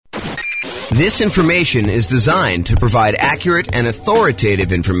This information is designed to provide accurate and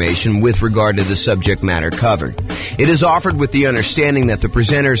authoritative information with regard to the subject matter covered. It is offered with the understanding that the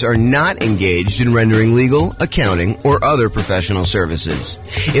presenters are not engaged in rendering legal, accounting, or other professional services.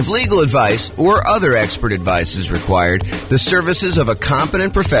 If legal advice or other expert advice is required, the services of a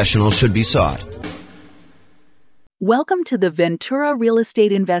competent professional should be sought. Welcome to the Ventura Real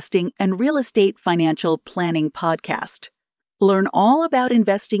Estate Investing and Real Estate Financial Planning Podcast. Learn all about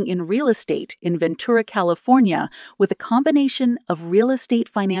investing in real estate in Ventura, California, with a combination of real estate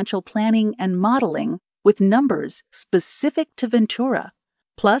financial planning and modeling with numbers specific to Ventura,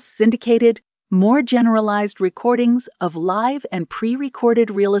 plus syndicated, more generalized recordings of live and pre-recorded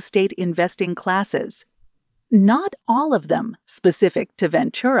real estate investing classes. Not all of them specific to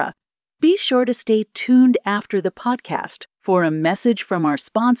Ventura. Be sure to stay tuned after the podcast for a message from our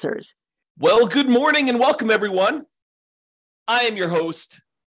sponsors. Well, good morning and welcome, everyone. I am your host,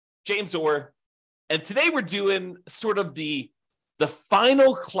 James Orr, and today we're doing sort of the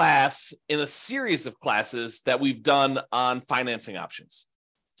final class in a series of classes that we've done on financing options.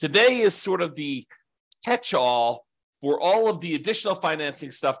 Today is sort of the catch-all for all of the additional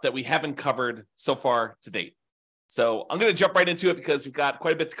financing stuff that we haven't covered so far to date. So I'm going to jump right into it because we've got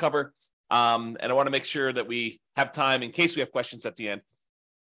quite a bit to cover, and I want to make sure that we have time in case we have questions at the end.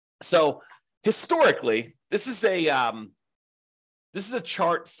 So historically, this is a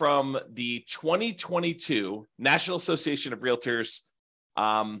chart from the 2022 National Association of Realtors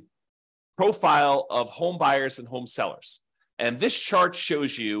profile of home buyers and home sellers. And this chart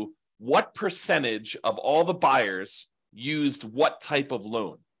shows you what percentage of all the buyers used what type of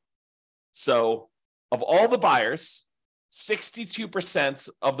loan. So of all the buyers, 62%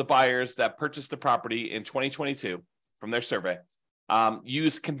 of the buyers that purchased the property in 2022 from their survey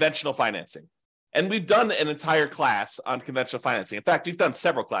used conventional financing. And we've done an entire class on conventional financing. In fact, we've done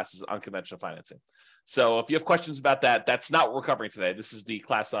several classes on conventional financing. So if you have questions about that, that's not what we're covering today. This is the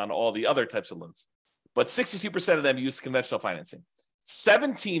class on all the other types of loans. But 62% of them used conventional financing.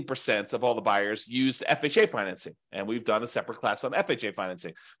 17% of all the buyers used FHA financing. And we've done a separate class on FHA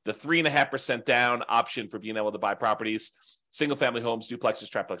financing. The 3.5% down option for being able to buy properties, single-family homes, duplexes,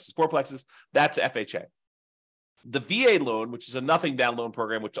 triplexes, fourplexes, that's FHA. The VA loan, which is a nothing down loan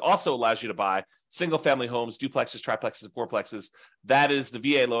program, which also allows you to buy single-family homes, duplexes, triplexes, and fourplexes, that is the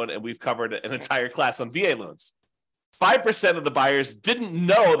VA loan, and we've covered an entire class on VA loans. 5% of the buyers didn't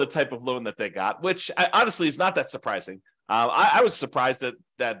know the type of loan that they got, which honestly is not that surprising. I was surprised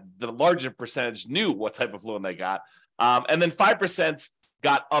that the larger percentage knew what type of loan they got. And then 5%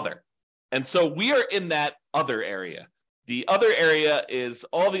 got other. And so we are in that other area. The other area is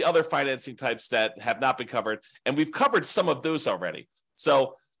all the other financing types that have not been covered, and we've covered some of those already.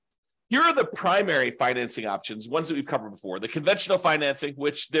 So here are the primary financing options, ones that we've covered before. The conventional financing,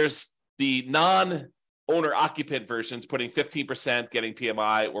 which there's the non-owner-occupant versions, putting 15%, getting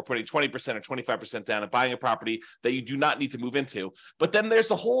PMI, or putting 20% or 25% down and buying a property that you do not need to move into. But then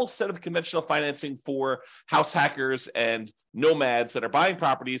there's a whole set of conventional financing for house hackers and nomads that are buying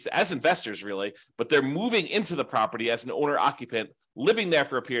properties as investors, really, but they're moving into the property as an owner-occupant, living there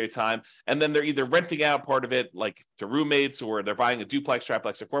for a period of time, and then they're either renting out part of it, like to roommates, or they're buying a duplex,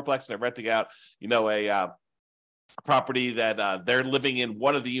 triplex, or fourplex, and they're renting out, a property that they're living in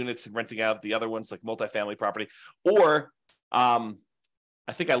one of the units and renting out the other ones, like multifamily property, or I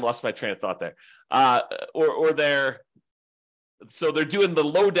think I lost my train of thought there, or they're doing the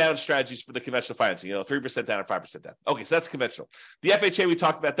low down strategies for the conventional financing, 3% down or 5% down. Okay, so that's conventional. The FHA, we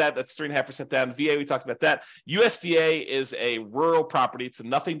talked about that. That's 3.5% down. VA, we talked about that. USDA is a rural property. It's a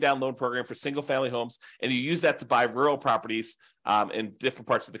nothing down loan program for single family homes, and you use that to buy rural properties in different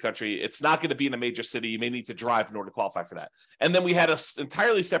parts of the country. It's not going to be in a major city. You may need to drive in order to qualify for that. And then we had an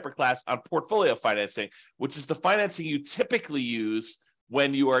entirely separate class on portfolio financing, which is the financing you typically use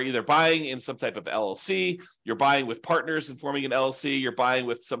when you are either buying in some type of LLC, you're buying with partners and forming an LLC, you're buying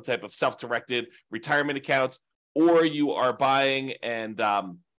with some type of self-directed retirement account, or you are buying and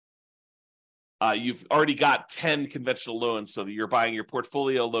you've already got 10 conventional loans, so that you're buying your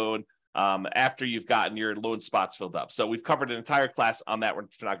portfolio loan after you've gotten your loan spots filled up. So we've covered an entire class on that. We're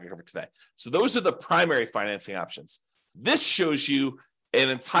not going to cover today. So those are the primary financing options. This shows you an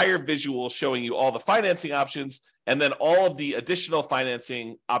entire visual showing you all the financing options and then all of the additional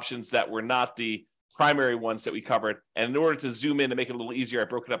financing options that were not the primary ones that we covered. And in order to zoom in and make it a little easier, I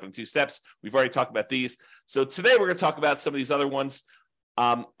broke it up in 2 steps. We've already talked about these. So today we're going to talk about some of these other ones.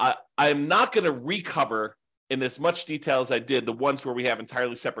 I'm not going to recover in as much detail as I did the ones where we have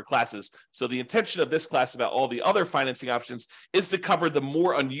entirely separate classes. So the intention of this class about all the other financing options is to cover the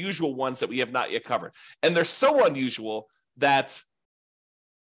more unusual ones that we have not yet covered. And they're so unusual that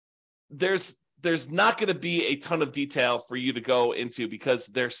there's not going to be a ton of detail for you to go into because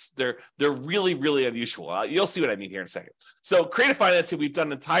they're really, really unusual. You'll see what I mean here in a second. So creative financing, we've done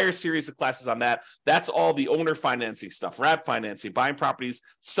an entire series of classes on that. That's all the owner financing stuff, wrap financing, buying properties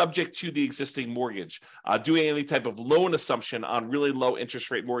subject to the existing mortgage, doing any type of loan assumption on really low interest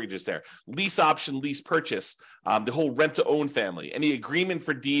rate mortgages there, lease option, lease purchase, the whole rent to own family, any agreement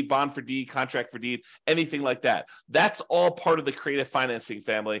for deed, bond for deed, contract for deed, anything like that. That's all part of the creative financing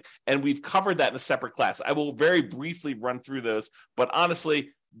family. And we've covered that in a separate class. I will very briefly run through those, but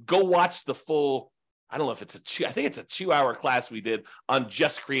honestly, go watch the full, I don't know if it's I think it's a 2-hour class we did on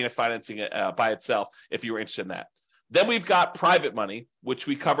just creative financing by itself, if you were interested in that. Then we've got private money, which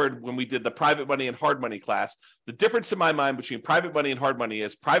we covered when we did the private money and hard money class. The difference in my mind between private money and hard money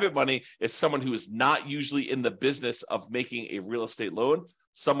is private money is someone who is not usually in the business of making a real estate loan.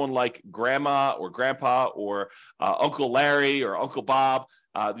 Someone like grandma or grandpa or Uncle Larry or Uncle Bob,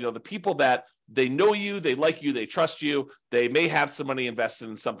 the people that they know you, they like you, they trust you. They may have some money invested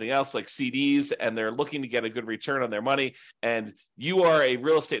in something else like CDs, and they're looking to get a good return on their money. And you are a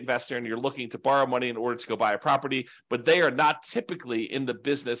real estate investor and you're looking to borrow money in order to go buy a property, but they are not typically in the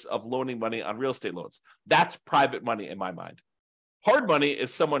business of loaning money on real estate loans. That's private money in my mind. Hard money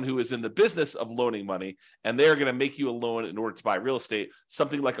is someone who is in the business of loaning money, and they're going to make you a loan in order to buy real estate,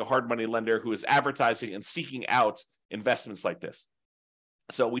 something like a hard money lender who is advertising and seeking out investments like this.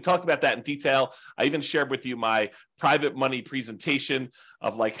 So we talked about that in detail. I even shared with you my private money presentation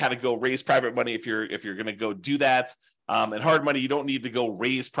of like how to go raise private money if you're going to go do that. And hard money, you don't need to go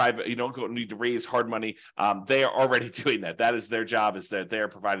raise private. You don't need to raise hard money. They are already doing that. That is their job, is that they're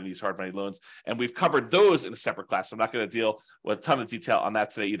providing these hard money loans. And we've covered those in a separate class. So I'm not going to deal with a ton of detail on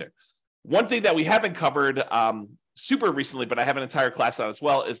that today either. One thing that we haven't covered super recently, but I have an entire class on as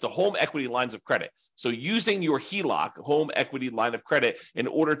well, is the home equity lines of credit. So using your HELOC, home equity line of credit, in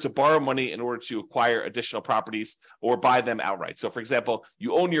order to borrow money in order to acquire additional properties or buy them outright. So for example,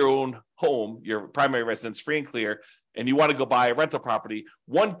 you own your own home, your primary residence free and clear, and you want to go buy a rental property.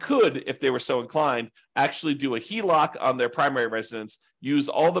 One could, if they were so inclined, actually do a HELOC on their primary residence, use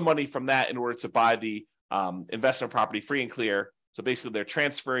all the money from that in order to buy the investment property free and clear. So basically, they're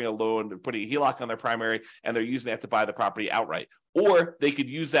transferring a loan, they're putting a HELOC on their primary, and they're using that to buy the property outright. Or they could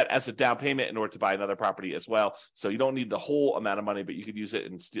use that as a down payment in order to buy another property as well. So you don't need the whole amount of money, but you could use it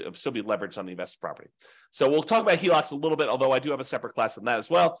and still be leveraged on the invested property. So we'll talk about HELOCs a little bit, although I do have a separate class on that as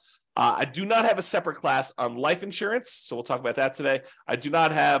well. I do not have a separate class on life insurance, so we'll talk about that today. I do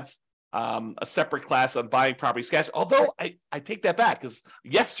not have a separate class on buying properties cash, although I take that back, because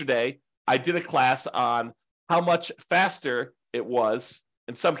yesterday I did a class on how much faster it was,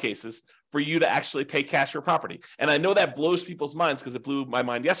 in some cases, for you to actually pay cash for property. And I know that blows people's minds because it blew my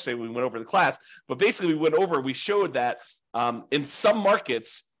mind yesterday when we went over the class. But basically, we showed that in some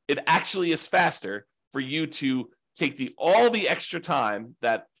markets, it actually is faster for you to take all the extra time,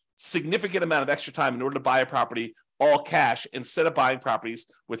 that significant amount of extra time in order to buy a property, all cash, instead of buying properties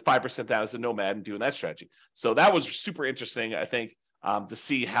with 5% down as a nomad and doing that strategy. So that was super interesting, I think, to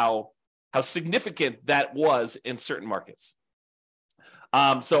see how significant that was in certain markets.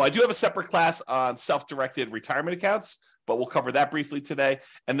 So I do have a separate class on self-directed retirement accounts, but we'll cover that briefly today.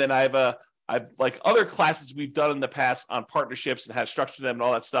 And then I've like other classes we've done in the past on partnerships and how to structure them and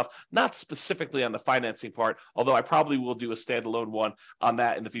all that stuff, not specifically on the financing part, although I probably will do a standalone one on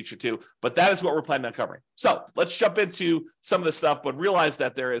that in the future too. But that is what we're planning on covering. So let's jump into some of the stuff, but realize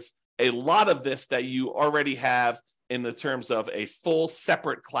that there is a lot of this that you already have in the terms of a full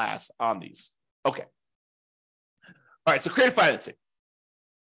separate class on these. Okay. All right, so creative financing.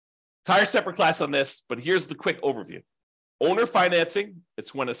 Entire separate class on this, but here's the quick overview. Owner financing,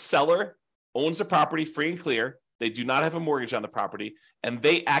 it's when a seller owns a property free and clear, they do not have a mortgage on the property, and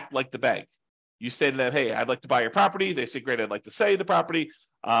they act like the bank. You say to them, hey, I'd like to buy your property. They say, great, I'd like to sell you the property.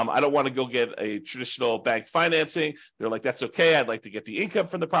 I don't want to go get a traditional bank financing. They're like, that's okay. I'd like to get the income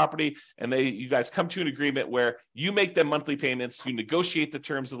from the property. And you guys come to an agreement where you make them monthly payments, you negotiate the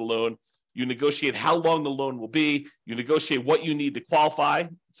terms of the loan, you negotiate how long the loan will be. You negotiate what you need to qualify.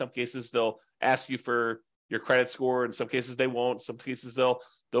 In some cases, they'll ask you for your credit score. In some cases, they won't. Some cases, they'll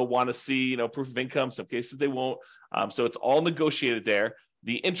want to see, proof of income. Some cases, they won't. So it's all negotiated there.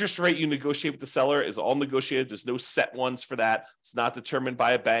 The interest rate you negotiate with the seller is all negotiated. There's no set ones for that. It's not determined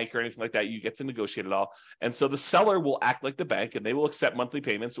by a bank or anything like that. You get to negotiate it all. And so the seller will act like the bank, and they will accept monthly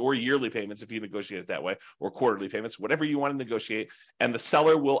payments or yearly payments if you negotiate it that way, or quarterly payments, whatever you want to negotiate. And the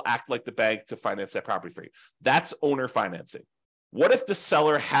seller will act like the bank to finance that property for you. That's owner financing. What if the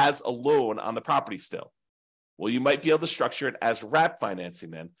seller has a loan on the property still? Well, you might be able to structure it as wrap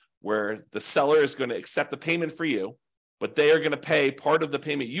financing then, where the seller is going to accept the payment for you, but they are going to pay part of the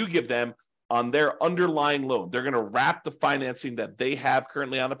payment you give them on their underlying loan. They're going to wrap the financing that they have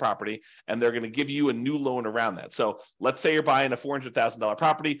currently on the property, and they're going to give you a new loan around that. So let's say you're buying a $400,000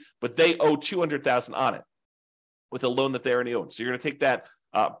 property, but they owe $200,000 on it with a loan that they already own. So you're going to take that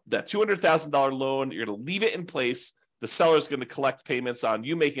 $200,000 loan, you're going to leave it in place. The seller is going to collect payments on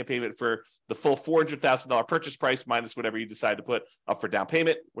you making a payment for the full $400,000 purchase price minus whatever you decide to put up for down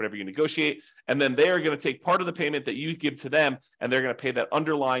payment, whatever you negotiate. And then they are going to take part of the payment that you give to them, and they're going to pay that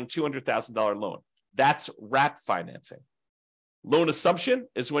underlying $200,000 loan. That's wrap financing. Loan assumption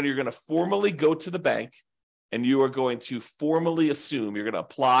is when you're going to formally go to the bank and you are going to formally assume, you're going to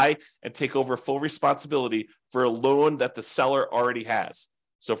apply and take over full responsibility for a loan that the seller already has.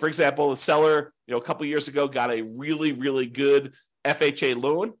 So, for example, the seller, a couple of years ago got a really, really good FHA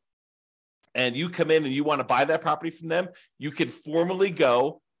loan, and you come in and you want to buy that property from them. You can formally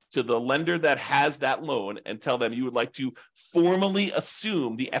go to the lender that has that loan and tell them you would like to formally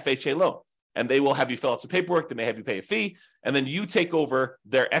assume the FHA loan. And they will have you fill out some paperwork. They may have you pay a fee, and then you take over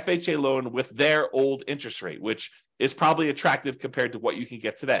their FHA loan with their old interest rate, which is probably attractive compared to what you can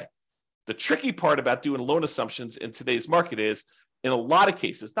get today. The tricky part about doing loan assumptions in today's market is, in a lot of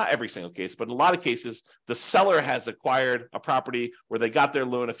cases, not every single case, but in a lot of cases, the seller has acquired a property where they got their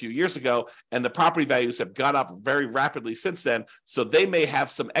loan a few years ago, and the property values have gone up very rapidly since then. So they may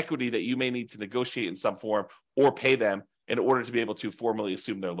have some equity that you may need to negotiate in some form or pay them in order to be able to formally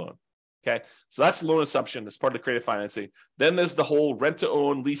assume their loan. Okay, so that's the loan assumption. That's part of the creative financing. Then there's the whole rent to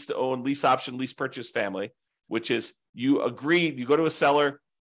own, lease option, lease purchase family, which is you agree, you go to a seller.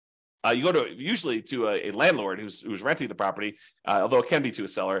 You go to usually to a landlord who's renting the property, although it can be to a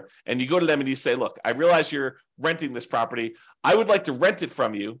seller, and you go to them and you say, look, I realize you're renting this property. I would like to rent it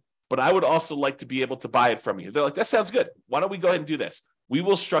from you, but I would also like to be able to buy it from you. They're like, that sounds good. Why don't we go ahead and do this? We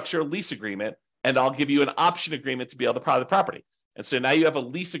will structure a lease agreement, and I'll give you an option agreement to be able to buy the property. And so now you have a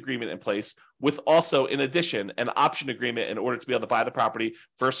lease agreement in place with also, in addition, an option agreement in order to be able to buy the property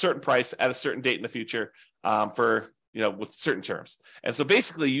for a certain price at a certain date in the future with certain terms. And so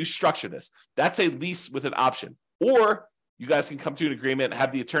basically you structure this. That's a lease with an option. Or you guys can come to an agreement and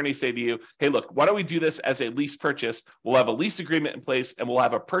have the attorney say to you, hey, look, why don't we do this as a lease purchase? We'll have a lease agreement in place, and we'll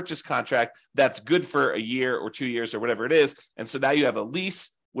have a purchase contract that's good for a year or 2 years or whatever it is. And so now you have a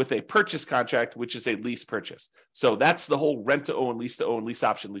lease with a purchase contract, which is a lease purchase. So that's the whole rent to own, lease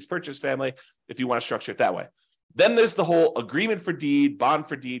option, lease purchase family, if you want to structure it that way. Then there's the whole agreement for deed, bond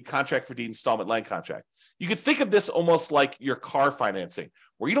for deed, contract for deed, installment land contract. You could think of this almost like your car financing,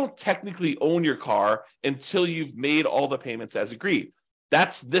 where you don't technically own your car until you've made all the payments as agreed.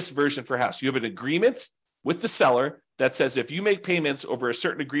 That's this version for house. You have an agreement with the seller that says if you make payments over a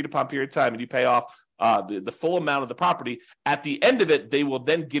certain agreed upon period of time and you pay off the full amount of the property, at the end of it, they will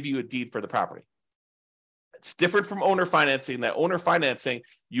then give you a deed for the property. It's different from owner financing. That owner financing,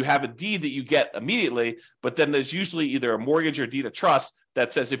 you have a deed that you get immediately, but then there's usually either a mortgage or deed of trust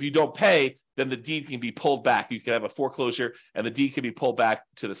that says if you don't pay, then the deed can be pulled back. You can have a foreclosure and the deed can be pulled back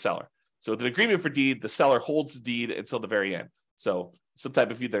to the seller. So with an agreement for deed, the seller holds the deed until the very end. So some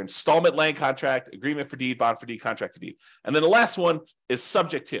type of either installment land contract, agreement for deed, bond for deed, contract for deed. And then the last one is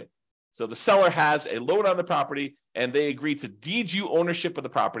subject to. So the seller has a loan on the property and they agree to deed you ownership of the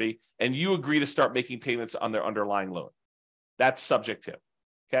property, and you agree to start making payments on their underlying loan. That's subject to.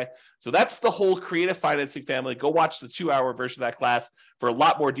 Okay, so that's the whole creative financing family. Go watch the 2-hour version of that class for a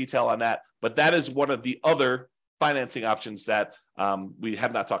lot more detail on that. But that is one of the other financing options that we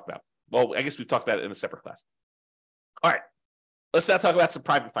have not talked about. Well, I guess we've talked about it in a separate class. All right, let's now talk about some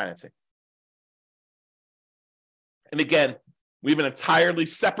private financing. And again, we have an entirely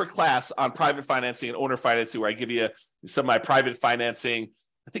separate class on private financing and owner financing where I give you some of my private financing.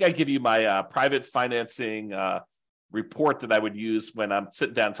 I think I give you my private financing report that I would use when I'm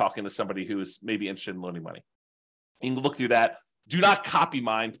sitting down talking to somebody who is maybe interested in loaning money. You can look through that. Do not copy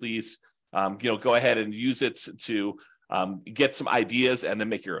mine, please. Go ahead and use it to get some ideas and then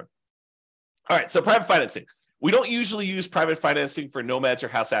make your own. All right, so private financing. We don't usually use private financing for nomads or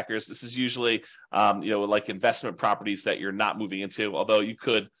house hackers. This is usually, like investment properties that you're not moving into, although you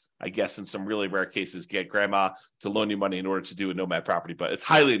could, I guess, in some really rare cases, get grandma to loan you money in order to do a nomad property, but it's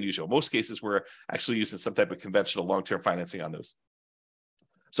highly unusual. Most cases, we're actually using some type of conventional long-term financing on those.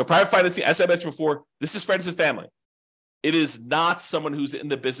 So private financing, as I mentioned before, this is friends and family. It is not someone who's in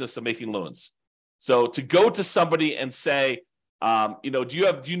the business of making loans. So to go to somebody and say, do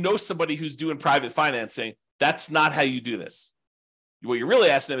you know somebody who's doing private financing? That's not how you do this. What you're really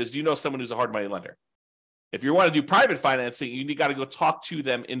asking them is, do you know someone who's a hard money lender? If you want to do private financing, you got to go talk to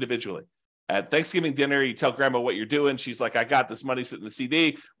them individually. at Thanksgiving dinner, you tell grandma what you're doing. She's like, I got this money sitting in the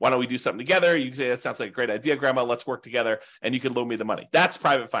CD. Why don't we do something together? You can say, that sounds like a great idea, grandma. Let's work together. And you can loan me the money. That's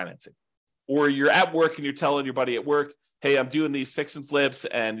private financing. Or you're at work and you're telling your buddy at work, hey, I'm doing these fix and flips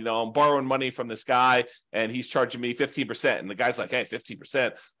and, I'm borrowing money from this guy and he's charging me 15%. And the guy's like, hey,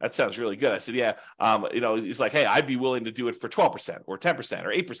 15%, that sounds really good. I said, yeah. He's like, hey, I'd be willing to do it for 12% or 10% or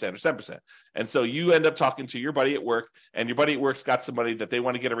 8% or 7%. And so you end up talking to your buddy at work and your buddy at work's got some money that they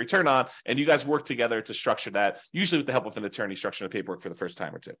want to get a return on. And you guys work together to structure that, usually with the help of an attorney structuring the paperwork for the first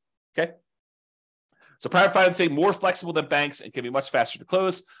time or two. Okay. So private financing, more flexible than banks and can be much faster to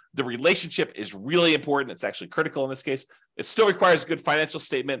close. The relationship is really important. It's actually critical in this case. It still requires a good financial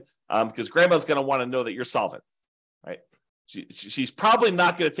statement because grandma's going to want to know that you're solvent, right? She's probably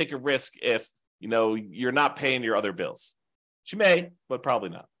not going to take a risk if, you're not paying your other bills. She may, but probably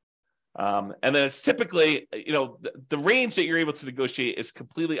not. And then it's typically, the range that you're able to negotiate is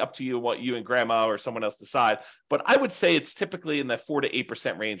completely up to you and what you and grandma or someone else decide. But I would say it's typically in the 4 to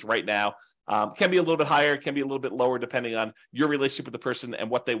 8% range right now. Can be a little bit higher, can be a little bit lower, depending on your relationship with the person and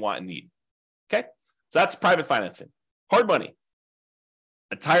what they want and need. Okay, so that's private financing. Hard money,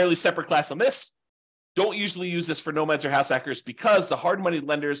 entirely separate class on this. Don't usually use this for nomads or house hackers because the hard money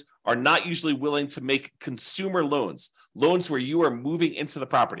lenders are not usually willing to make consumer loans where you are moving into the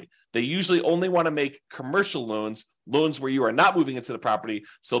property. They usually only want to make commercial loans where you are not moving into the property.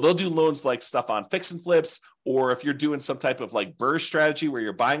 So they'll do loans like stuff on fix and flips, or if you're doing some type of like BRRRR strategy where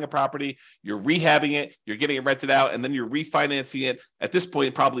you're buying a property, you're rehabbing it, you're getting it rented out, and then you're refinancing it at this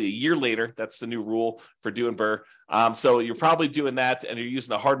point, probably a year later. That's the new rule for doing BRRRR. So you're probably doing that and you're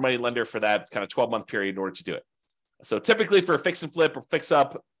using a hard money lender for that kind of 12-month period in order to do it. So typically for a fix and flip or fix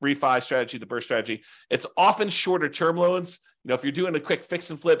up refi strategy, the BRRRR strategy, it's often shorter term loans. If you're doing a quick fix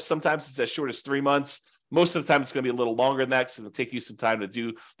and flip, sometimes it's as short as 3 months. Most of the time, it's going to be a little longer than that because it'll take you some time to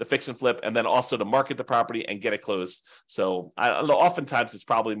do the fix and flip and then also to market the property and get it closed. So oftentimes it's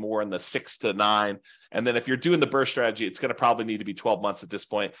probably more in the 6 to 9. And then if you're doing the BRRRR strategy, it's going to probably need to be 12 months at this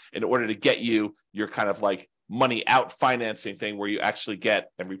point in order to get you your kind of like money out financing thing where you actually get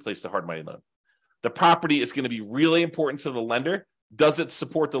and replace the hard money loan. The property is going to be really important to the lender. Does it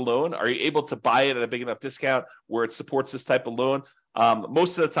support the loan? Are you able to buy it at a big enough discount where it supports this type of loan?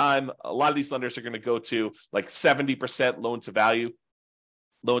 Most of the time, a lot of these lenders are going to go to like 70% loan to value,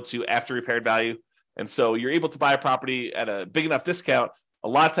 loan to after repaired value. And so you're able to buy a property at a big enough discount. A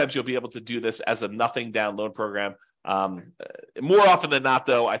lot of times you'll be able to do this as a nothing down loan program. More often than not,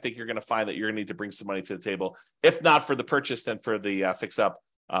 though, I think you're going to find that you're going to need to bring some money to the table, if not for the purchase, then for the fix up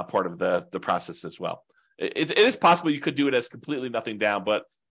part of the process as well. It is possible you could do it as completely nothing down, but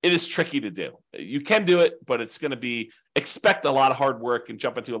it is tricky to do. You can do it, but it's going to expect a lot of hard work and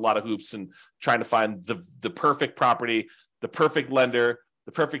jump into a lot of hoops and trying to find the perfect property, the perfect lender,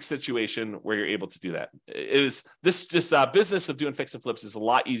 the perfect situation where you're able to do that. This business of doing fix and flips is a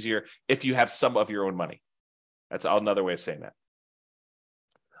lot easier if you have some of your own money. That's another way of saying that.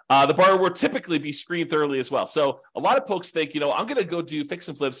 The borrower will typically be screened thoroughly as well. So a lot of folks think, I'm going to go do fix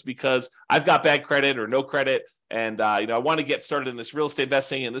and flips because I've got bad credit or no credit. And, I want to get started in this real estate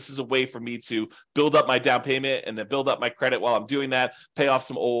investing. And this is a way for me to build up my down payment and then build up my credit while I'm doing that, pay off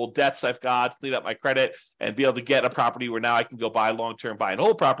some old debts I've got, clean up my credit and be able to get a property where now I can go buy long-term buy and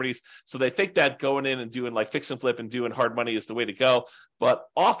hold properties. So they think that going in and doing like fix and flip and doing hard money is the way to go. But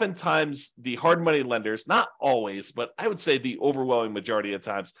oftentimes the hard money lenders, not always, but I would say the overwhelming majority of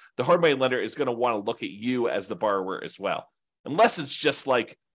times, the hard money lender is going to want to look at you as the borrower as well. Unless it's just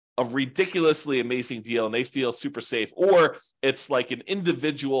like a ridiculously amazing deal and they feel super safe, or it's like an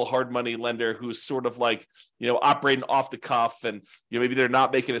individual hard money lender who's sort of like, operating off the cuff and, maybe they're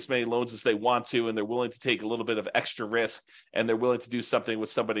not making as many loans as they want to, and they're willing to take a little bit of extra risk and they're willing to do something with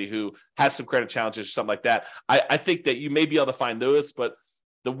somebody who has some credit challenges or something like that. I think that you may be able to find those, but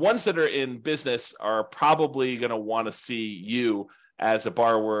the ones that are in business are probably going to want to see you as a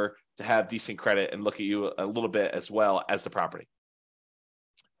borrower to have decent credit and look at you a little bit as well as the property.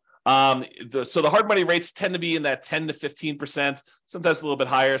 So the hard money rates tend to be in that 10 to 15%, sometimes a little bit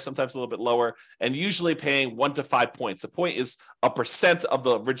higher, sometimes a little bit lower, and usually paying 1 to 5 points. A point is a percent of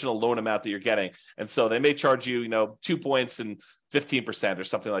the original loan amount that you're getting. And so they may charge you, 2 points and 15% or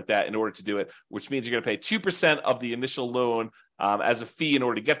something like that in order to do it, which means you're going to pay 2% of the initial loan as a fee in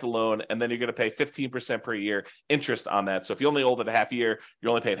order to get the loan. And then you're going to pay 15% per year interest on that. So if you only hold it a half year, you're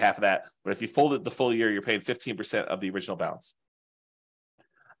only paying half of that. But if you fold it the full year, you're paying 15% of the original balance.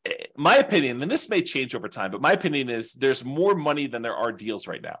 My opinion, and this may change over time, but my opinion is there's more money than there are deals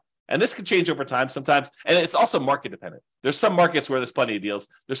right now. And this can change over time sometimes. And it's also market dependent. There's some markets where there's plenty of deals.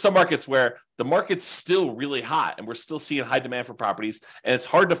 There's some markets where the market's still really hot and we're still seeing high demand for properties. And it's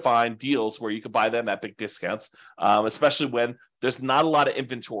hard to find deals where you can buy them at big discounts, especially when there's not a lot of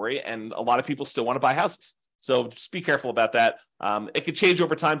inventory and a lot of people still want to buy houses. So just be careful about that. It can change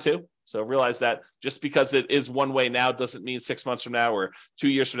over time too. So realize that just because it is one way now doesn't mean 6 months from now or 2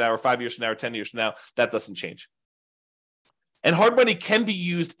 years from now or 5 years from now or 10 years from now, that doesn't change. And hard money can be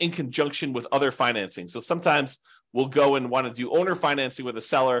used in conjunction with other financing. So sometimes we'll go and want to do owner financing with a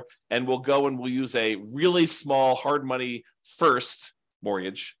seller, and we'll go and we'll use a really small hard money first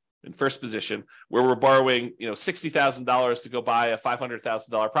mortgage in first position, where we're borrowing, $60,000 to go buy a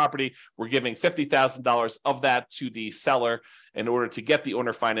 $500,000 property. We're giving $50,000 of that to the seller in order to get the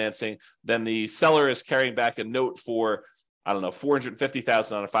owner financing. Then the seller is carrying back a note for,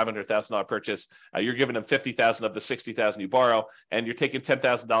 $450,000 on a $500,000 purchase. You're giving them $50,000 of the $60,000 you borrow, and you're taking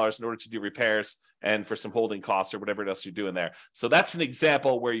 $10,000 in order to do repairs and for some holding costs or whatever else you're doing there. So that's an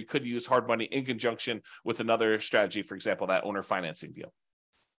example where you could use hard money in conjunction with another strategy, for example, that owner financing deal.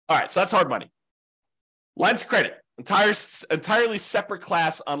 All right, so that's hard money. Lines of credit, entirely separate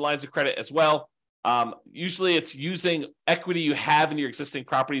class on lines of credit as well. Usually it's using equity you have in your existing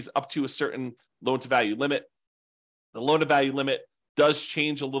properties up to a certain loan-to-value limit. The loan-to-value limit does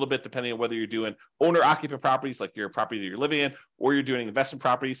change a little bit depending on whether you're doing owner-occupant properties, like your property that you're living in, or you're doing investment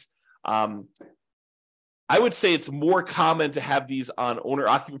properties. I would say it's more common to have these on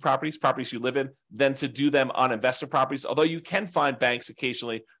owner-occupant properties you live in, than to do them on investment properties, although you can find banks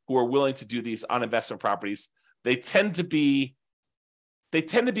occasionally who are willing to do these on investment properties. They tend to be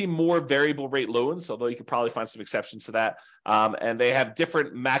more variable rate loans, although you could probably find some exceptions to that. And they have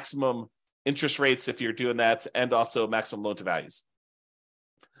different maximum interest rates if you're doing that, and also maximum loan to values.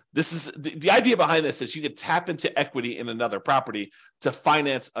 This is the idea behind this is you can tap into equity in another property to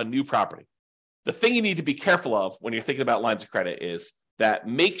finance a new property. The thing you need to be careful of when you're thinking about lines of credit is that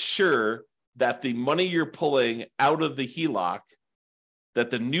make sure that the money you're pulling out of the HELOC, that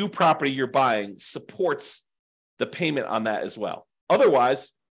the new property you're buying supports the payment on that as well.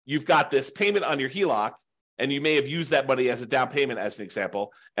 Otherwise, you've got this payment on your HELOC, and you may have used that money as a down payment, as an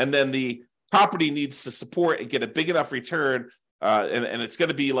example, and then the property needs to support and get a big enough return, and it's going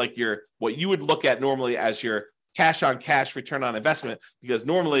to be like what you would look at normally as your cash on cash return on investment, because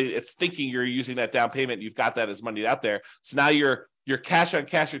normally it's thinking you're using that down payment, you've got that as money out there. So now your cash on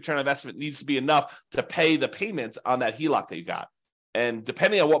cash return on investment needs to be enough to pay the payments on that HELOC that you got. And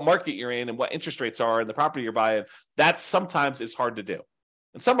depending on what market you're in and what interest rates are in the property you're buying, that sometimes is hard to do.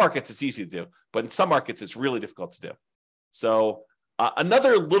 In some markets, it's easy to do, but in some markets, it's really difficult to do. So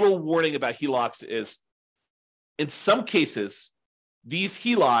another little warning about HELOCs is, in some cases, these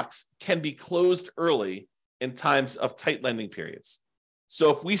HELOCs can be closed early in times of tight lending periods. So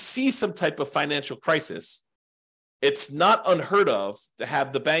if we see some type of financial crisis, it's not unheard of to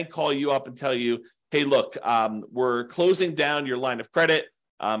have the bank call you up and tell you, hey, look, we're closing down your line of credit.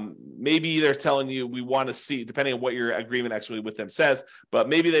 Maybe they're telling you we want to see, depending on what your agreement actually with them says, but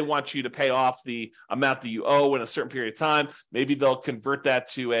maybe they want you to pay off the amount that you owe in a certain period of time. Maybe they'll convert that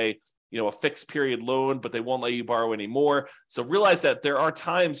to a fixed period loan, but they won't let you borrow anymore. So realize that there are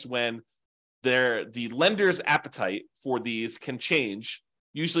times when the lender's appetite for these can change,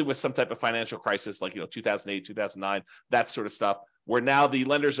 usually with some type of financial crisis, like 2008, 2009, that sort of stuff, where now the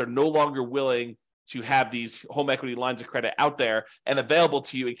lenders are no longer willing to have these home equity lines of credit out there and available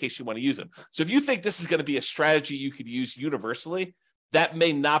to you in case you want to use them. So if you think this is going to be a strategy you could use universally, that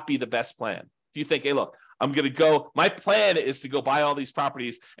may not be the best plan. If you think, hey, look, I'm going to go, my plan is to go buy all these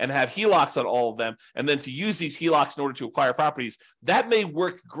properties and have HELOCs on all of them, and then to use these HELOCs in order to acquire properties, that may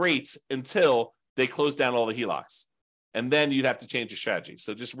work great until they close down all the HELOCs. And then you'd have to change your strategy.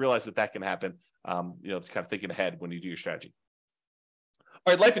 So just realize that can happen, kind of thinking ahead when you do your strategy.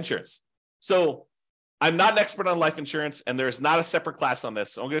 All right, life insurance. So I'm not an expert on life insurance, and there's not a separate class on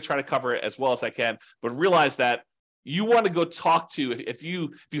this. So I'm going to try to cover it as well as I can, but realize that you want to go talk to, if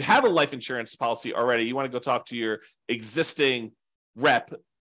you have a life insurance policy already, you want to go talk to your existing rep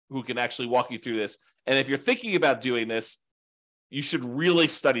who can actually walk you through this. And if you're thinking about doing this, you should really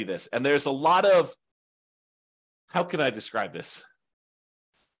study this. And there's a lot of, how can I describe this?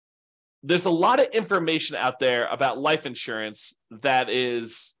 There's a lot of information out there about life insurance that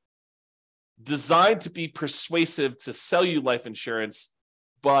is designed to be persuasive to sell you life insurance,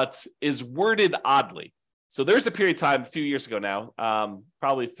 but is worded oddly. So there's a period of time a few years ago now,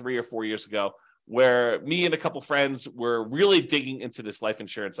 probably 3 or 4 years ago, where me and a couple friends were really digging into this life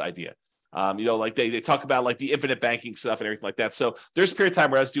insurance idea. Like they talk about like the infinite banking stuff and everything like that. So there's a period of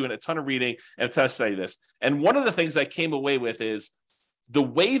time where I was doing a ton of reading and a ton of study this. And one of the things I came away with is the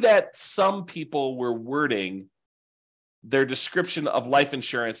way that some people were wording their description of life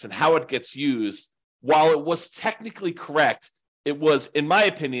insurance and how it gets used, while it was technically correct, it was, in my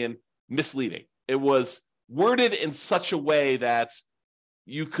opinion, misleading. It was worded in such a way that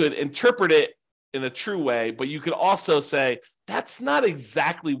you could interpret it in a true way, but you could also say, that's not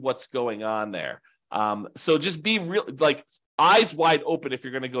exactly what's going on there. So just be real, like eyes wide open if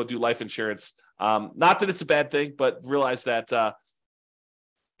you're going to go do life insurance. Not that it's a bad thing, but realize that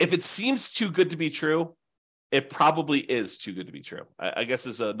if it seems too good to be true, it probably is too good to be true. I guess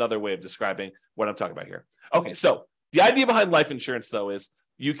is another way of describing what I'm talking about here. Okay, so the idea behind life insurance, though, is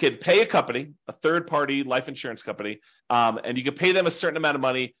you could pay a company, a third-party life insurance company, and you could pay them a certain amount of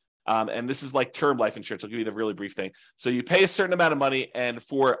money. And this is like term life insurance. I'll give you the really brief thing. So you pay a certain amount of money, and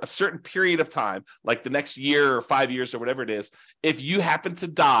for a certain period of time, like the next year or 5 years or whatever it is, if you happen to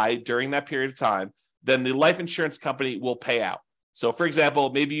die during that period of time, then the life insurance company will pay out. So, for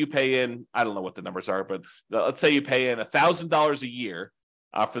example, maybe you pay in, I don't know what the numbers are, but let's say you pay in $1,000 a year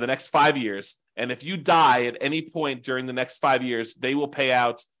for the next 5 years. And if you die at any point during the next 5 years, they will pay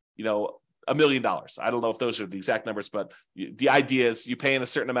out, $1 million. I don't know if those are the exact numbers, but the idea is you pay in a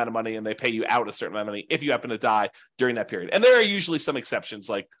certain amount of money and they pay you out a certain amount of money if you happen to die during that period. And there are usually some exceptions,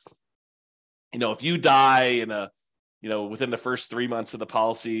 like, if you die in within the first 3 months of the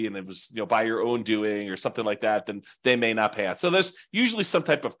policy and it was, by your own doing or something like that, then they may not pay out. So there's usually some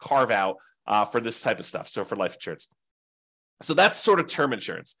type of carve out for this type of stuff. So for life insurance. So that's sort of term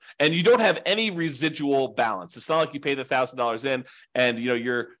insurance, and you don't have any residual balance. It's not like you pay the $1,000 in, and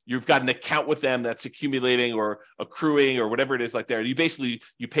you've got an account with them that's accumulating or accruing or whatever it is like there. You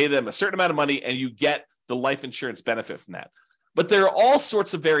pay them a certain amount of money, and you get the life insurance benefit from that. But there are all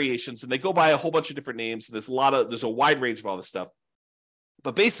sorts of variations, and they go by a whole bunch of different names. There's a wide range of all this stuff.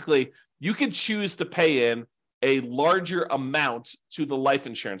 But basically, you can choose to pay in a larger amount to the life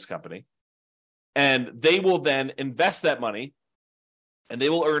insurance company, and they will then invest that money and they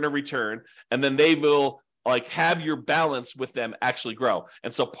will earn a return, and then they will have your balance with them actually grow.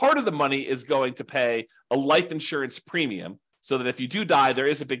 And so part of the money is going to pay a life insurance premium so that if you do die, there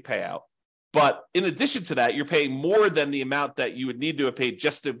is a big payout. But in addition to that, you're paying more than the amount that you would need to have paid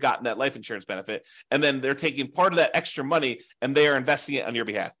just to have gotten that life insurance benefit. And then they're taking part of that extra money and they are investing it on your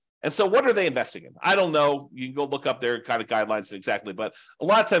behalf. And so what are they investing in? I don't know. You can go look up their kind of guidelines exactly, but a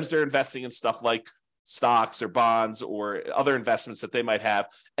lot of times they're investing in stuff like stocks or bonds or other investments that they might have.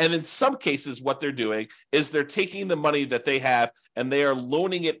 And in some cases, what they're doing is they're taking the money that they have and they are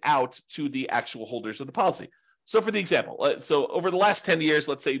loaning it out to the actual holders of the policy. So for the example, so over the last 10 years,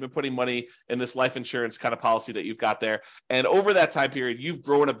 let's say you've been putting money in this life insurance kind of policy that you've got there. And over that time period, you've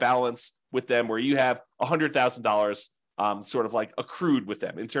grown a balance with them where you have $100,000 sort of like accrued with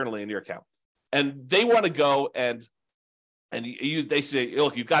them internally in your account. And they want to go and they say,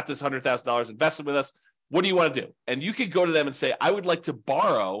 look, you've got this $100,000 invested with us. What do you want to do? And you could go to them and say, I would like to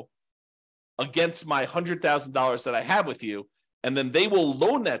borrow against my $100,000 that I have with you. And then they will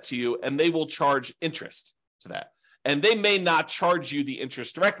loan that to you and they will charge interest to that. And they may not charge you the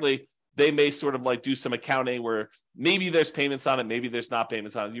interest directly. They may sort of do some accounting where maybe there's payments on it, maybe there's not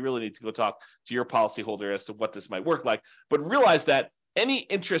payments on it. You really need to go talk to your policyholder as to what this might work like. But realize that any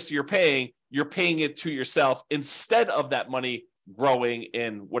interest you're paying it to yourself instead of that money growing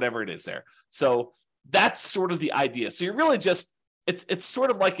in whatever it is there. So that's sort of the idea. So you're really just, it's sort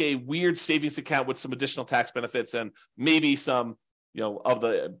of like a weird savings account with some additional tax benefits and maybe some of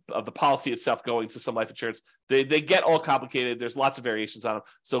the policy itself going to some life insurance. They get all complicated. There's lots of variations on them.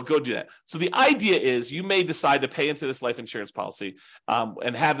 So go do that. So the idea is you may decide to pay into this life insurance policy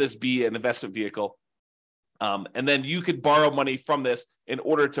and have this be an investment vehicle. And then you could borrow money from this in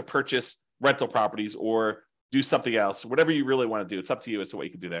order to purchase rental properties or do something else, whatever you really want to do. It's up to you as to what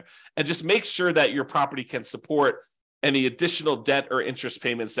you can do there. And just make sure that your property can support any additional debt or interest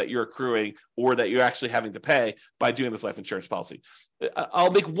payments that you're accruing or that you're actually having to pay by doing this life insurance policy.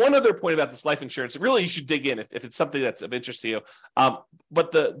 I'll make one other point about this life insurance. Really, you should dig in if it's something that's of interest to you.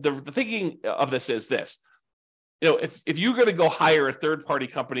 But the thinking of this is this. If you're going to go hire a third-party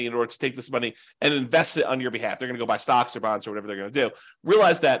company in order to take this money and invest it on your behalf, they're going to go buy stocks or bonds or whatever they're going to do.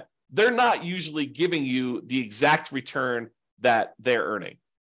 Realize that they're not usually giving you the exact return that they're earning.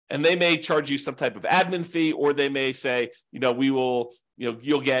 And they may charge you some type of admin fee, or they may say, we will,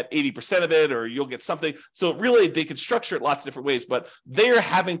 you'll get 80% of it, or you'll get something. So really, they can structure it lots of different ways, but they're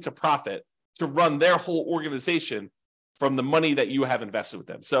having to profit to run their whole organization from the money that you have invested with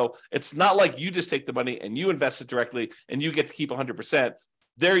them. So it's not like you just take the money and you invest it directly and you get to keep 100%.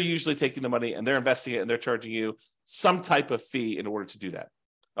 They're usually taking the money and they're investing it and they're charging you some type of fee in order to do that.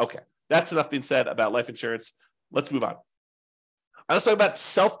 Okay, that's enough being said about life insurance. Let's move on. I was talking about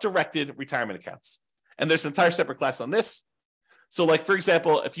self-directed retirement accounts. And there's an entire separate class on this. So like, for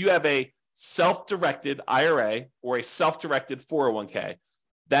example, if you have a self-directed IRA or a self-directed 401k,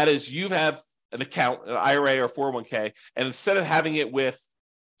 that is, you have an account, an IRA or 401k, and instead of having it with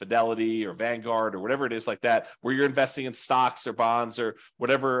Fidelity or Vanguard or whatever it is like that, where you're investing in stocks or bonds or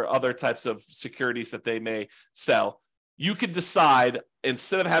whatever other types of securities that they may sell, you could decide,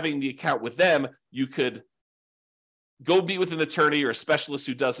 instead of having the account with them, you could go meet with an attorney or a specialist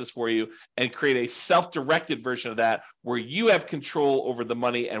who does this for you and create a self-directed version of that where you have control over the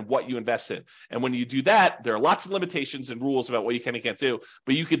money and what you invest in. And when you do that, there are lots of limitations and rules about what you can and can't do,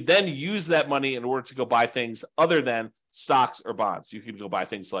 but you could then use that money in order to go buy things other than stocks or bonds. You could go buy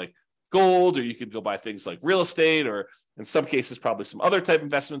things like gold, or you could go buy things like real estate, or in some cases, probably some other type of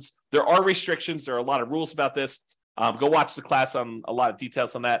investments. There are restrictions. There are a lot of rules about this. Go watch the class on a lot of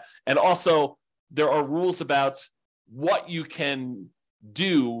details on that. And also there are rules about what you can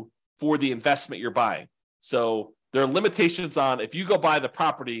do for the investment you're buying. So there are limitations on, if you go buy the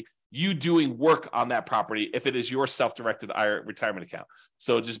property, you doing work on that property if it is your self-directed retirement account.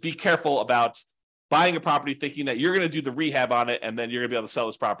 So just be careful about buying a property thinking that you're going to do the rehab on it and then you're going to be able to sell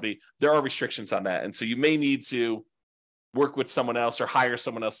this property. There are restrictions on that. And so you may need to work with someone else or hire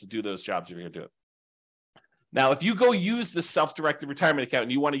someone else to do those jobs if you're going to do it. Now, if you go use the self-directed retirement account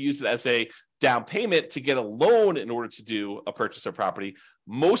and you want to use it as a down payment to get a loan in order to do a purchase of property,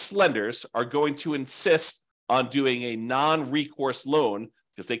 most lenders are going to insist on doing a non-recourse loan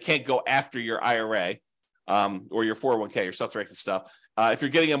because they can't go after your IRA or your 401k, your self-directed stuff. If you're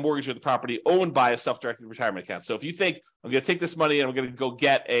getting a mortgage with the property owned by a self-directed retirement account. So if you think, I'm going to take this money and I'm going to go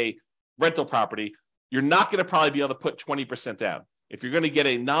get a rental property, you're not going to probably be able to put 20% down. If you're going to get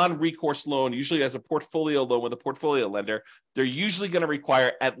a non-recourse loan, usually as a portfolio loan with a portfolio lender, they're usually going to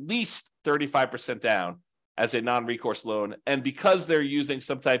require at least 35% down as a non-recourse loan. And because they're using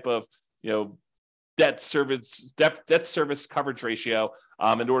some type of, debt service coverage ratio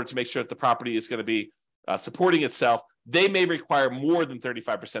in order to make sure that the property is going to be supporting itself, they may require more than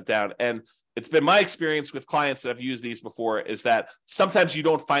 35% down. And it's been my experience with clients that have used these before is that sometimes you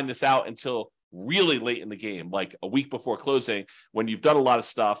don't find this out until really late in the game, like a week before closing, when you've done a lot of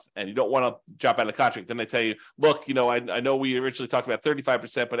stuff and you don't want to drop out of the contract. Then they tell you, look, I know we originally talked about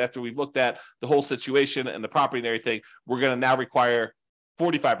 35%, but after we've looked at the whole situation and the property and everything, we're going to now require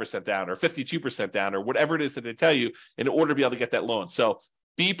 45% down or 52% down or whatever it is that they tell you in order to be able to get that loan. So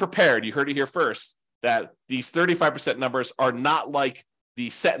be prepared. You heard it here first, that these 35% numbers are not like the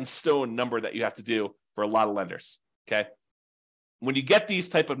set in stone number that you have to do for a lot of lenders. Okay. When you get these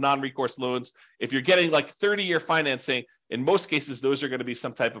type of non-recourse loans, if you're getting like 30-year financing, in most cases, those are going to be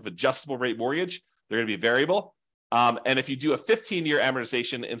some type of adjustable rate mortgage. They're going to be variable. And if you do a 15-year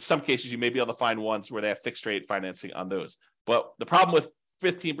amortization, in some cases, you may be able to find ones where they have fixed rate financing on those. But the problem with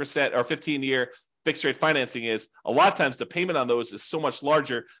 15% or 15-year fixed rate financing is a lot of times the payment on those is so much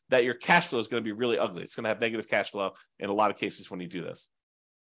larger that your cash flow is going to be really ugly. It's going to have negative cash flow in a lot of cases when you do this.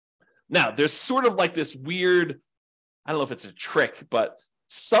 Now, there's sort of like this weird, I don't know if it's a trick, but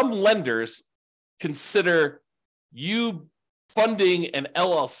some lenders consider you funding an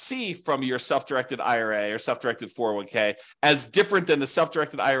LLC from your self-directed IRA or self-directed 401k as different than the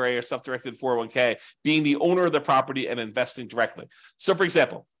self-directed IRA or self-directed 401k being the owner of the property and investing directly. So, for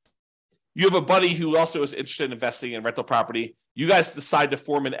example, you have a buddy who also is interested in investing in rental property. You guys decide to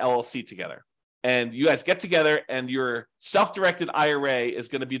form an LLC together. And you guys get together and your self-directed IRA is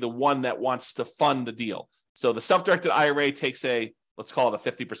going to be the one that wants to fund the deal. So the self-directed IRA takes let's call it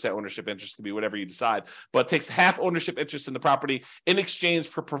a 50% ownership interest, could be whatever you decide, but it takes half ownership interest in the property in exchange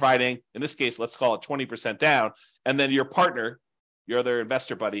for providing, in this case, let's call it 20% down. And then your partner, your other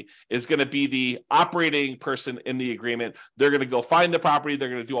investor buddy, is going to be the operating person in the agreement. They're going to go find the property. They're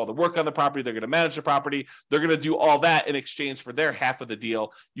going to do all the work on the property. They're going to manage the property. They're going to do all that in exchange for their half of the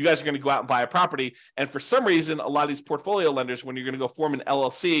deal. You guys are going to go out and buy a property. And for some reason, a lot of these portfolio lenders, when you're going to go form an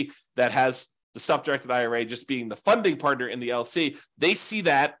LLC that has the self-directed IRA just being the funding partner in the LLC, they see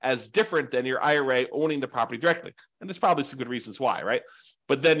that as different than your IRA owning the property directly. And there's probably some good reasons why, right?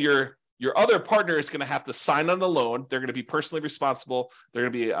 But then your other partner is going to have to sign on the loan. They're going to be personally responsible. They're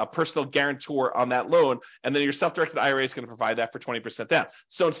going to be a personal guarantor on that loan. And then your self-directed IRA is going to provide that for 20% down.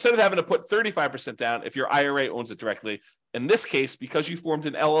 So instead of having to put 35% down, if your IRA owns it directly, in this case, because you formed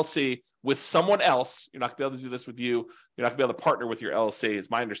an LLC with someone else, you're not going to be able to do this with you. You're not going to be able to partner with your LLC, is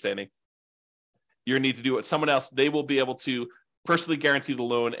my understanding. You're going to need to do it with someone else. They will be able to personally guarantee the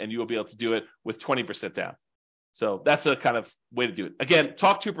loan, and you will be able to do it with 20% down. So that's a kind of way to do it. Again,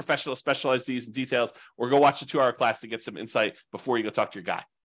 talk to a professional, specialize these in details, or go watch the 2-hour class to get some insight before you go talk to your guy.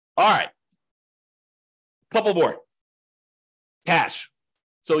 All right. Couple more. Cash.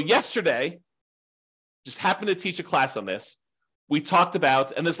 So yesterday, just happened to teach a class on this. We talked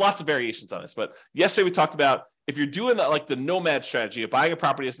about, and there's lots of variations on this, but yesterday we talked about if you're doing the nomad strategy of buying a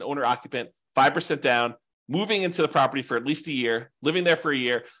property as an owner occupant, 5% down, moving into the property for at least a year, living there for a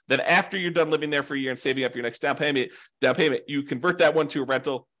year, then after you're done living there for a year and saving up your next down payment, you convert that one to a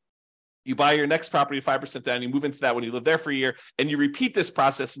rental. You buy your next property 5% down, you move into that when you live there for a year, and you repeat this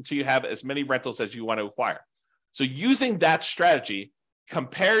process until you have as many rentals as you want to acquire. So using that strategy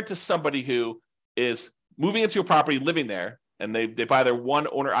compared to somebody who is moving into a property, living there, and they buy their one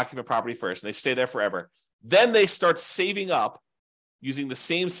owner occupant property first, and they stay there forever. Then they start saving up using the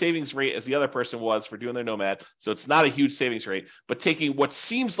same savings rate as the other person was for doing their nomad. So it's not a huge savings rate, but taking what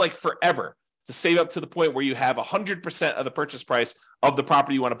seems like forever to save up to the point where you have 100% of the purchase price of the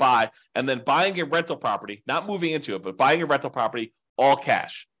property you want to buy, and then buying a rental property, not moving into it, but buying a rental property, all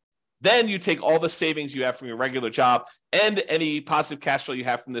cash. Then you take all the savings you have from your regular job and any positive cash flow you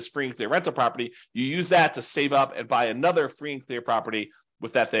have from this free and clear rental property, you use that to save up and buy another free and clear property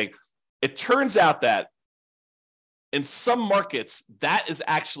with that thing. It turns out that in some markets, that is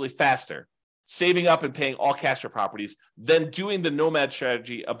actually faster, saving up and paying all cash for properties, than doing the nomad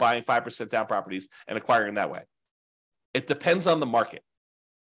strategy of buying 5% down properties and acquiring that way. It depends on the market.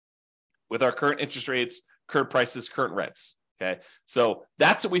 With our current interest rates, current prices, current rents. Okay, so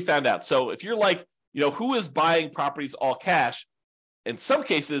that's what we found out. So if you're like, who is buying properties all cash? In some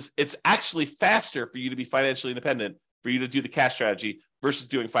cases, it's actually faster for you to be financially independent, for you to do the cash strategy versus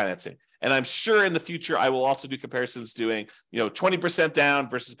doing financing. And I'm sure in the future, I will also do comparisons doing, 20% down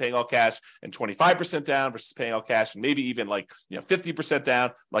versus paying all cash, and 25% down versus paying all cash, and maybe even 50%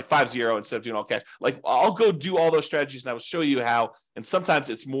 down, like 5-0 instead of doing all cash. I'll go do all those strategies, and I will show you how. And sometimes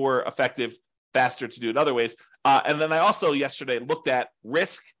it's more effective, faster to do it other ways. And then I also yesterday looked at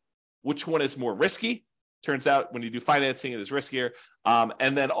risk, which one is more risky. Turns out when you do financing, it is riskier.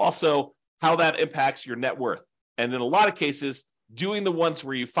 And then also how that impacts your net worth. And in a lot of cases, doing the ones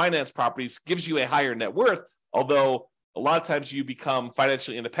where you finance properties gives you a higher net worth, although a lot of times you become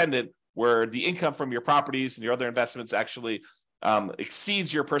financially independent where the income from your properties and your other investments actually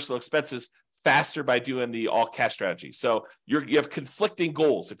exceeds your personal expenses faster by doing the all cash strategy. So you have conflicting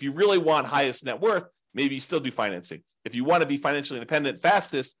goals. If you really want highest net worth, maybe you still do financing. If you want to be financially independent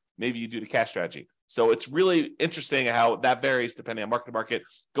fastest, maybe you do the cash strategy. So it's really interesting how that varies depending on market to market.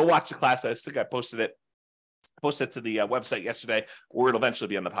 Go watch the class. I think I posted it to the website yesterday, or it'll eventually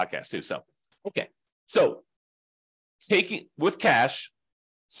be on the podcast too. So, okay. So taking with cash,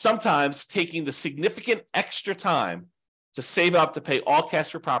 sometimes taking the significant extra time to save up to pay all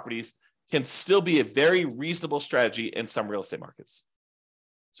cash for properties can still be a very reasonable strategy in some real estate markets.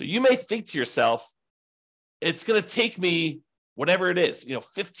 So you may think to yourself, it's going to take me whatever it is,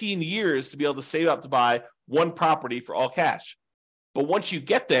 15 years to be able to save up to buy one property for all cash. But once you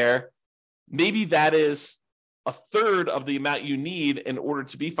get there, maybe that is a third of the amount you need in order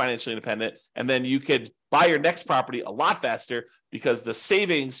to be financially independent. And then you could buy your next property a lot faster because the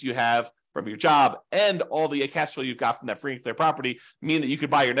savings you have from your job and all the cash flow you've got from that free and clear property mean that you could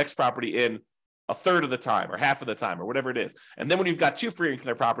buy your next property in a third of the time or half of the time or whatever it is. And then when you've got two free and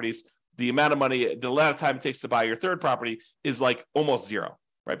clear properties, the amount of time it takes to buy your third property is like almost zero,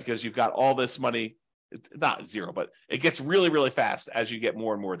 right? Because you've got all this money, not zero, but it gets really, really fast as you get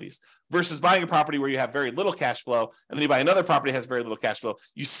more and more of these versus buying a property where you have very little cash flow. And then you buy another property that has very little cash flow.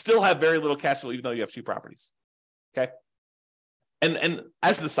 You still have very little cash flow, even though you have two properties. Okay. And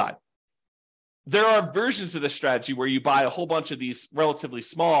as an aside, there are versions of this strategy where you buy a whole bunch of these relatively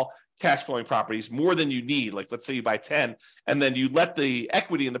small cash flowing properties, more than you need. Like let's say you buy 10 and then you let the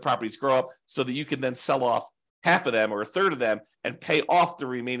equity in the properties grow up so that you can then sell off half of them or a third of them and pay off the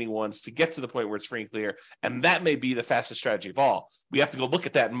remaining ones to get to the point where it's free and clear. And that may be the fastest strategy of all. We have to go look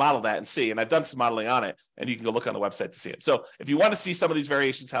at that and model that and see. And I've done some modeling on it and you can go look on the website to see it. So if you want to see some of these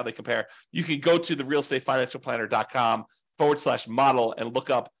variations, how they compare, you can go to the realestateFinancialPlanner.com/model and look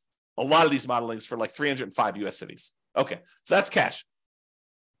up a lot of these modelings for like 305 US cities. Okay. So that's cash.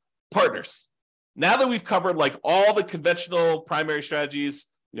 Partners. Now that we've covered like all the conventional primary strategies,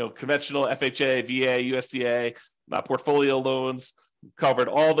 conventional FHA, VA, USDA, portfolio loans. We've covered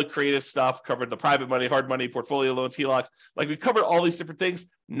all the creative stuff, covered the private money, hard money, portfolio loans, HELOCs. Like we covered all these different things.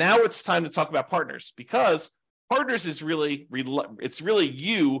 Now it's time to talk about partners because partners is really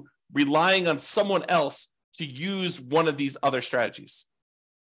you relying on someone else to use one of these other strategies,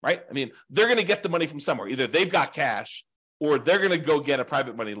 right? I mean, they're going to get the money from somewhere. Either they've got cash or they're going to go get a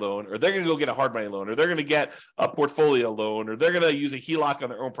private money loan, or they're going to go get a hard money loan, or they're going to get a portfolio loan, or they're going to use a HELOC on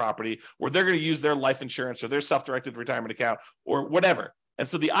their own property, or they're going to use their life insurance or their self-directed retirement account or whatever. And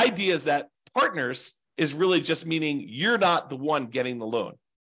so the idea is that partners is really just meaning you're not the one getting the loan.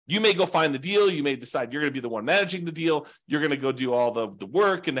 You may go find the deal. You may decide you're going to be the one managing the deal. You're going to go do all the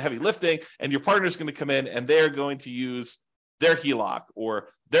work and the heavy lifting, and your partner's going to come in and they're going to use their HELOC or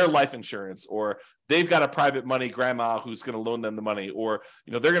their life insurance, or they've got a private money grandma who's going to loan them the money, or,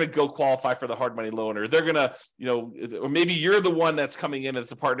 they're going to go qualify for the hard money loan, or they're going to, or maybe you're the one that's coming in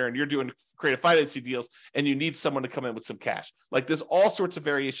as a partner and you're doing creative financing deals and you need someone to come in with some cash. Like, there's all sorts of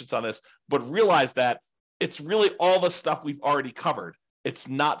variations on this, but realize that it's really all the stuff we've already covered. It's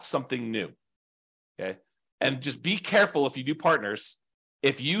not something new. Okay. And just be careful if you do partners.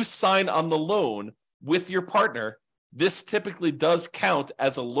 If you sign on the loan with your partner, this typically does count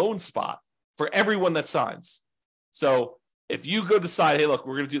as a loan spot for everyone that signs. So if you go decide, hey, look,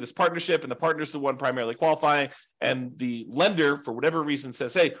 we're going to do this partnership, and the partner's the one primarily qualifying, and the lender, for whatever reason,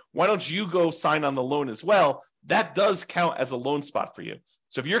 says, hey, why don't you go sign on the loan as well? That does count as a loan spot for you.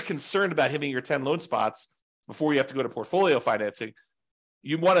 So if you're concerned about hitting your 10 loan spots before you have to go to portfolio financing,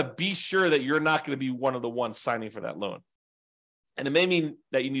 you want to be sure that you're not going to be one of the ones signing for that loan. And it may mean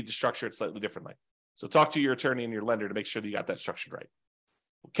that you need to structure it slightly differently. So talk to your attorney and your lender to make sure that you got that structured right.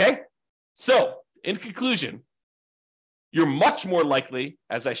 Okay? So in conclusion, you're much more likely,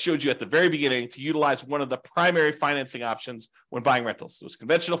 as I showed you at the very beginning, to utilize one of the primary financing options when buying rentals. So it's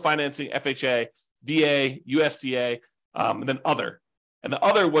conventional financing, FHA, VA, USDA, and then other. And the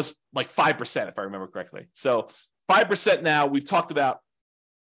other was like 5%, if I remember correctly. So 5% now, we've talked about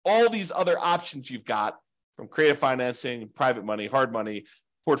all these other options you've got, from creative financing, private money, hard money,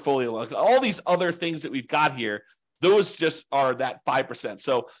 portfolio loans, all these other things that we've got here. Those just are that 5%.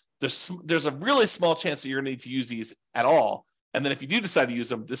 So there's a really small chance that you're going to need to use these at all. And then if you do decide to use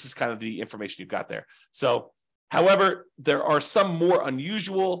them, this is kind of the information you've got there. So, however, there are some more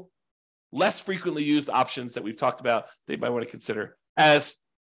unusual, less frequently used options that we've talked about that you might want to consider, as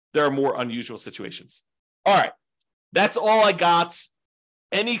there are more unusual situations. All right. That's all I got.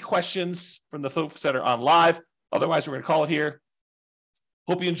 Any questions from the folks that are on live? Otherwise, we're going to call it here.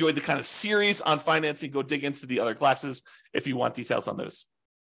 Hope you enjoyed the kind of series on financing. Go dig into the other classes if you want details on those.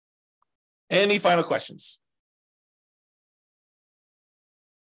 Any final questions?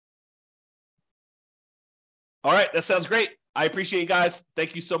 All right, that sounds great. I appreciate you guys.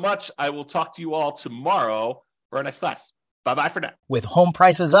 Thank you so much. I will talk to you all tomorrow for our next class. Bye-bye for now. With home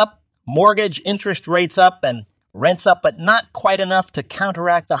prices up, mortgage interest rates up, and rents up, but not quite enough to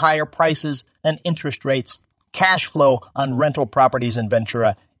counteract the higher prices and interest rates, cash flow on rental properties in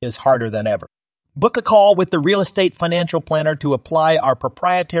Ventura is harder than ever. Book a call with the Real Estate Financial Planner to apply our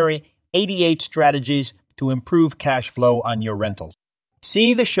proprietary 88 strategies to improve cash flow on your rentals.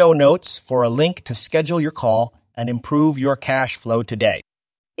 See the show notes for a link to schedule your call and improve your cash flow today.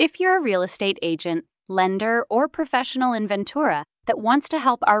 If you're a real estate agent, lender, or professional in Ventura that wants to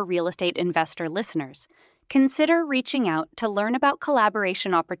help our real estate investor listeners, consider reaching out to learn about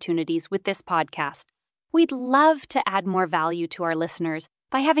collaboration opportunities with this podcast. We'd love to add more value to our listeners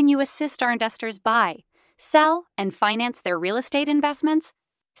by having you assist our investors buy, sell, and finance their real estate investments.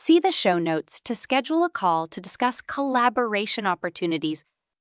 See the show notes to schedule a call to discuss collaboration opportunities